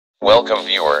Welcome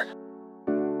viewer.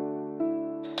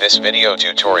 This video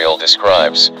tutorial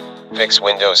describes, Fix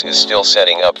Windows is still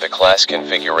setting up the class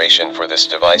configuration for this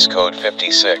device code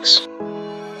 56.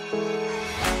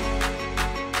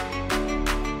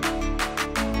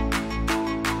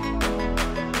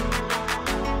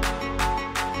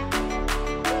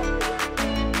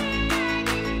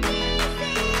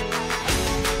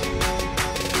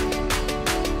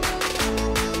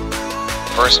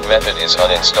 First method is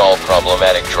uninstall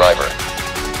problematic driver.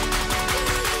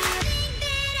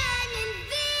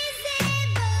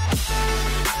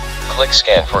 Click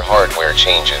Scan for hardware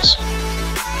changes.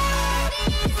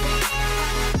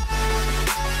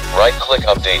 Right-click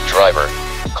Update Driver,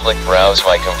 click Browse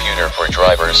My Computer for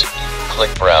drivers,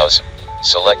 click Browse,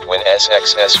 select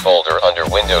WinSXS folder under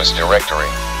Windows directory.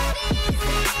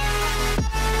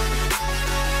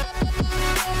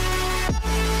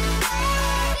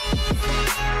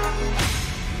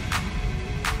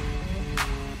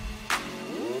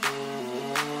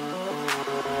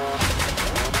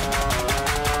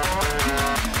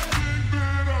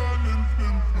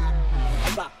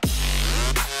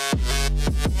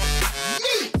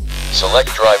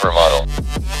 Select driver model.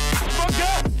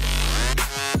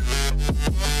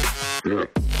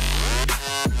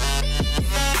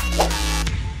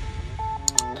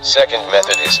 Second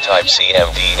method is type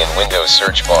CMD in Windows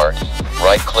search bar,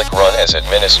 right-click Run as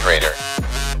administrator.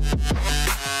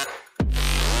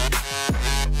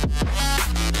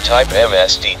 Type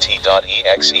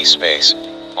msdt.exe space,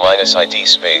 -id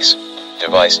space,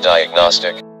 device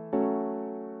diagnostic.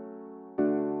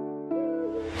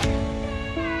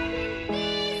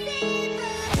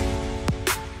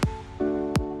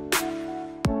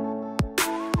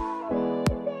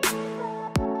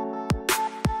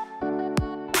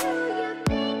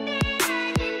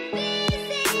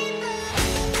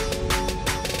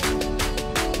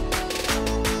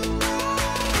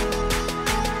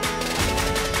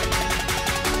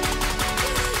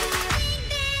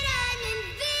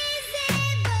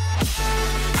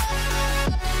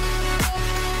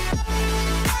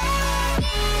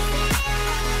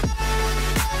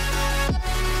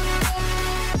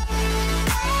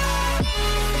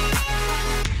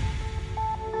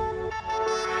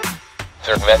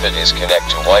 Third method is connect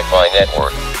to Wi-Fi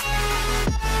network.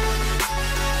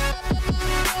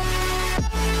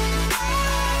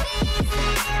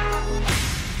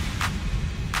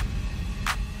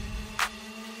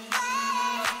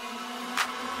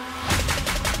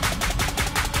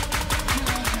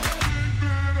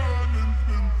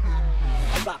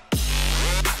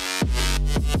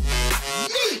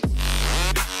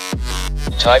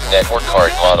 Type network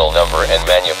card model number and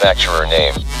manufacturer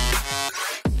name.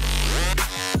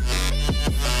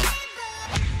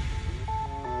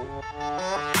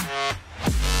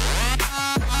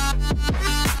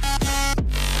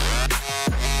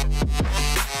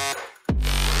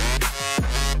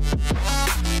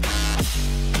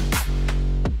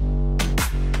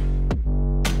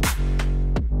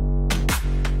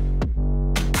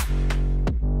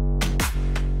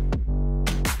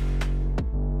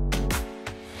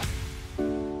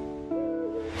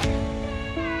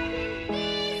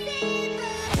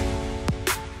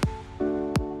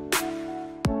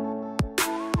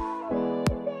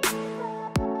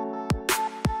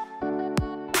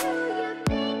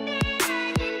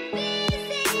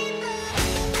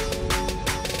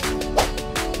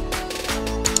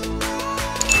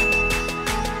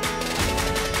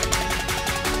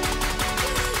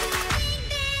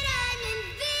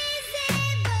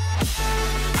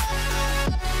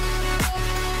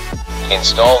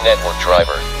 Install network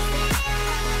driver.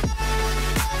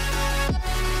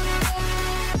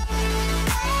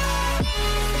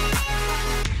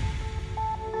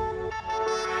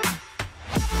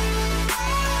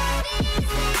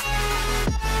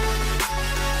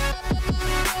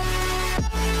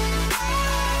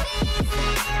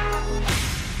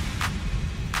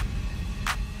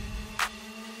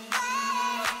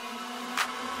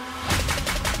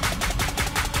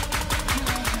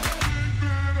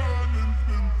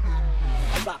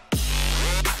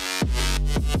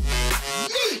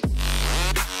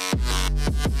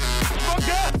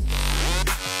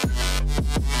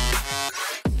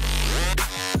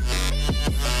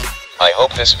 I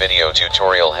hope this video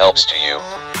tutorial helps to you.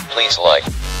 Please like,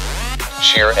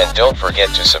 share and don't forget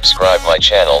to subscribe my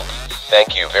channel.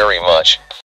 Thank you very much.